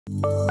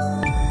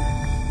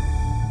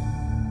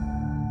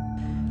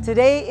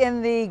Today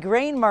in the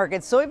grain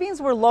market, soybeans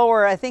were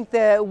lower. I think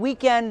the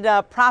weekend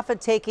profit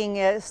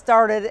taking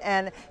started,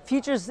 and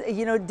futures,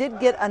 did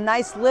get a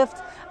nice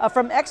lift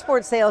from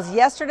export sales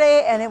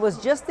yesterday, and it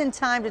was just in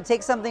time to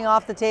take something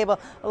off the table.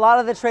 A lot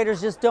of the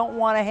traders just don't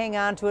want to hang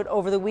on to it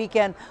over the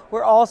weekend.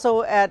 We're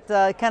also at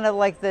kind of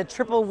like the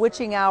triple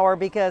witching hour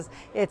because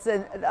it's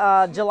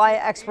a July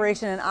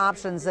expiration in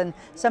options, and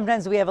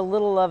sometimes we have a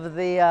little of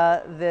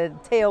the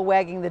tail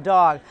wagging the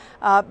dog.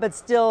 But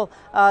still,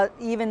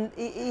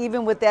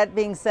 even with that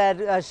being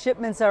said,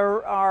 shipments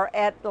are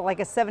at like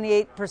a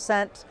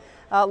 78%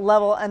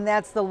 level, and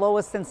that's the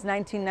lowest since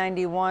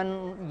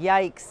 1991.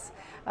 Yikes.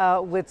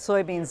 With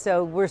soybeans.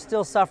 So we're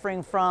still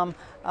suffering from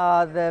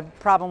the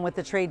problem with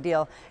the trade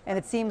deal. And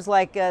it seems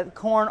like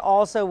corn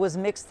also was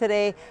mixed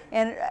today.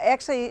 And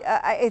actually,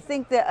 I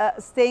think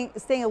that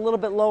staying a little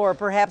bit lower,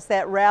 perhaps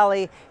that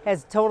rally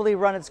has totally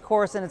run its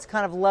course and it's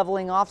kind of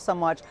leveling off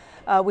somewhat.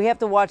 We have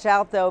to watch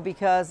out though,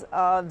 because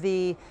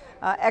the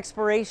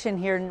expiration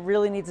here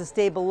really needs to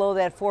stay below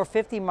that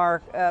 450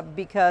 mark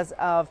because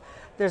of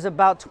there's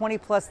about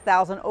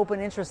 20,000+ open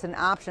interest in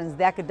options.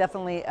 That could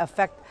definitely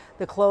affect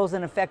the close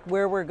and affect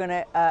where we're going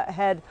to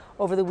head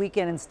over the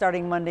weekend and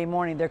starting Monday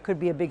morning. There could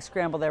be a big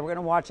scramble there. We're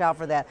going to watch out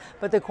for that.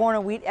 But the corn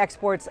and wheat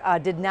exports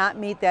did not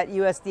meet that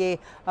USDA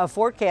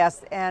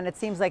forecast, and it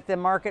seems like the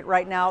market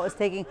right now is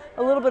taking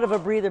a little bit of a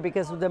breather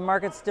because the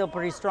market's still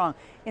pretty strong.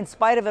 In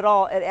spite of it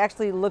all, it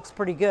actually looks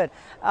pretty good.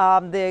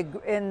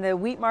 In the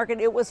wheat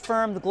market, it was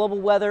firm. The global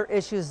weather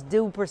issues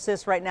do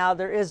persist right now.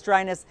 There is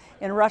dryness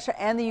in Russia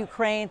and the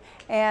Ukraine,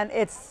 and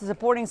it's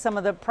supporting some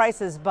of the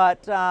prices, but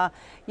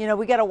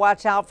we got to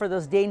watch out for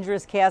those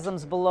dangerous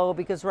chasms below,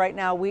 because right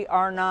now we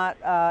are not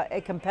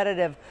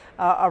competitive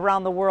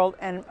around the world,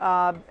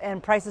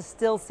 and prices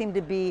still seem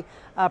to be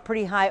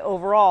pretty high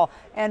overall.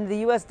 And the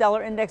U.S.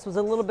 dollar index was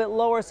a little bit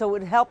lower, so it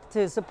would help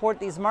to support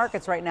these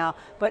markets right now.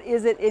 But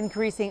is it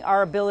increasing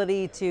our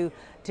ability to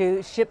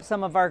ship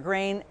some of our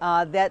grain?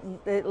 That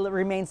it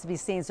remains to be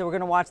seen. So we're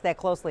going to watch that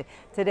closely.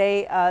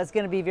 Today is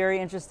going to be very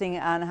interesting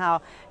on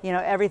how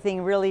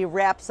everything really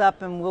wraps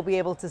up, and we'll be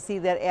able to see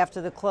that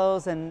after the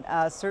close, and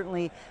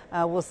certainly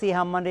we'll see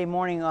how Monday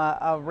morning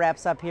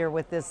wraps up here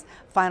with this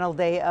final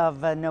day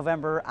of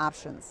November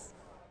options.